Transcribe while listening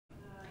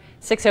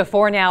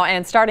6:04 now,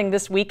 and starting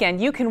this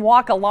weekend, you can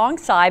walk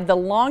alongside the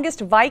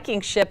longest Viking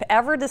ship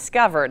ever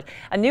discovered.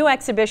 A new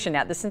exhibition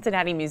at the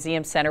Cincinnati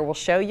Museum Center will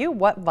show you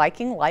what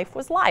Viking life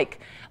was like.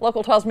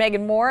 Local 12's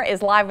Megan Moore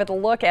is live with a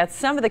look at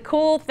some of the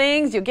cool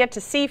things you'll get to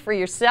see for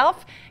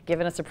yourself,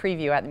 giving us a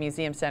preview at the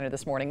Museum Center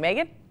this morning.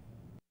 Megan?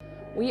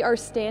 We are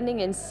standing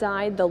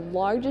inside the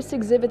largest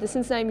exhibit the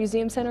Cincinnati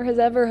Museum Center has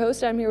ever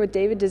hosted. I'm here with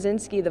David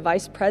Dzinski, the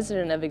Vice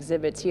President of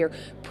Exhibits here.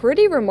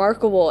 Pretty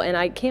remarkable, and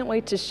I can't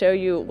wait to show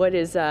you what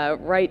is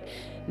right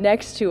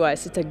next to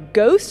us. It's a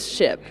ghost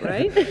ship,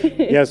 right?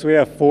 Yes, we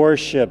have 4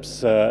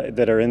 ships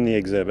that are in the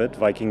exhibit,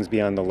 Vikings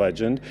Beyond the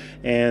Legend.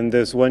 And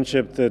this one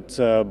ship that's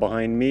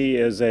behind me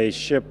is a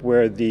ship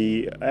where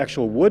the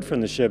actual wood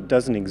from the ship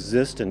doesn't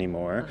exist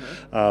anymore,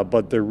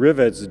 but the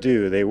rivets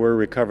do. They were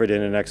recovered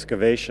in an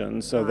excavation,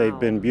 so they've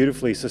been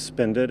beautifully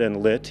suspended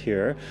and lit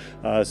here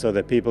so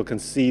that people can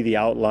see the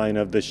outline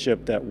of the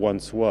ship that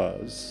once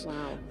was.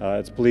 Wow.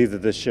 It's believed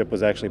that this ship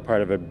was actually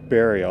part of a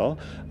burial,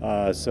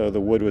 so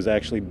the wood was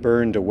actually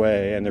burned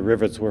away and the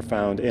rivets were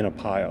found in a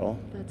pile.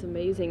 That's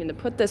amazing, and to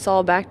put this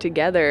all back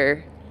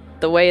together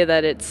the way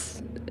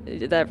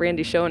that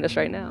Randy's showing us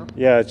right now.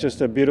 Yeah, it's just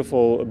a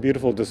beautiful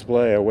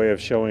display, a way of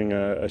showing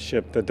a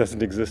ship that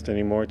doesn't exist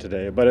anymore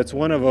today. But it's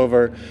one of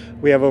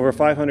we have over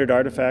 500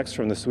 artifacts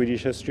from the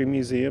Swedish History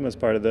Museum as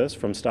part of this,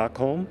 from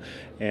Stockholm.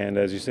 And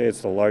as you say,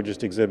 it's the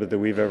largest exhibit that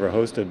we've ever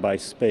hosted by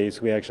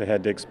space. We actually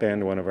had to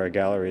expand one of our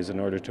galleries in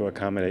order to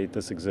accommodate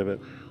this exhibit.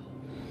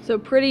 So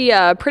pretty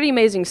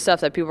amazing stuff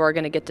that people are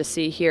going to get to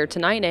see here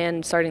tonight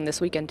and starting this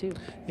weekend too.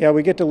 Yeah,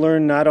 we get to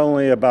learn not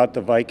only about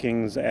the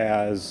Vikings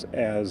as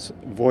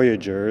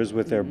voyagers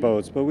with their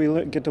boats, but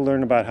we get to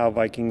learn about how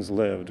Vikings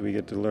lived. We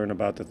get to learn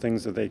about the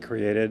things that they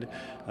created.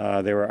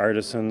 They were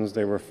artisans,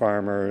 they were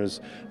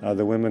farmers,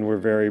 the women were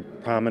very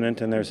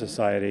prominent in their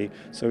society,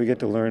 so we get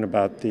to learn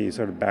about the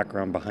sort of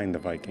background behind the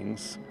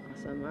Vikings.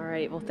 Awesome. All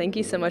right. Well, thank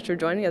you so much for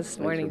joining us this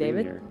morning,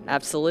 David. Here.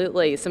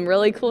 Absolutely. Some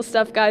really cool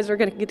stuff, guys. We're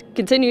going to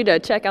continue to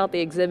check out the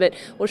exhibit.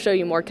 We'll show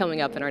you more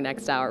coming up in our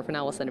next hour. For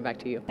now, we'll send it back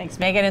to you. Thanks,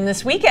 Megan. And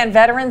this weekend,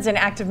 veterans and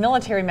active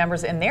military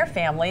members and their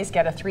families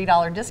get a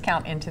 $3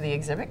 discount into the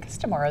exhibit because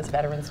tomorrow's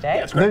Veterans Day.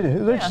 Yeah,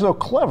 they're so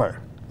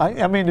clever.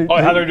 I mean,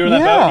 how they're doing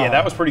that? Yeah,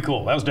 that was pretty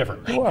cool. That was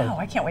different. I know.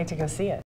 I can't wait to go see it.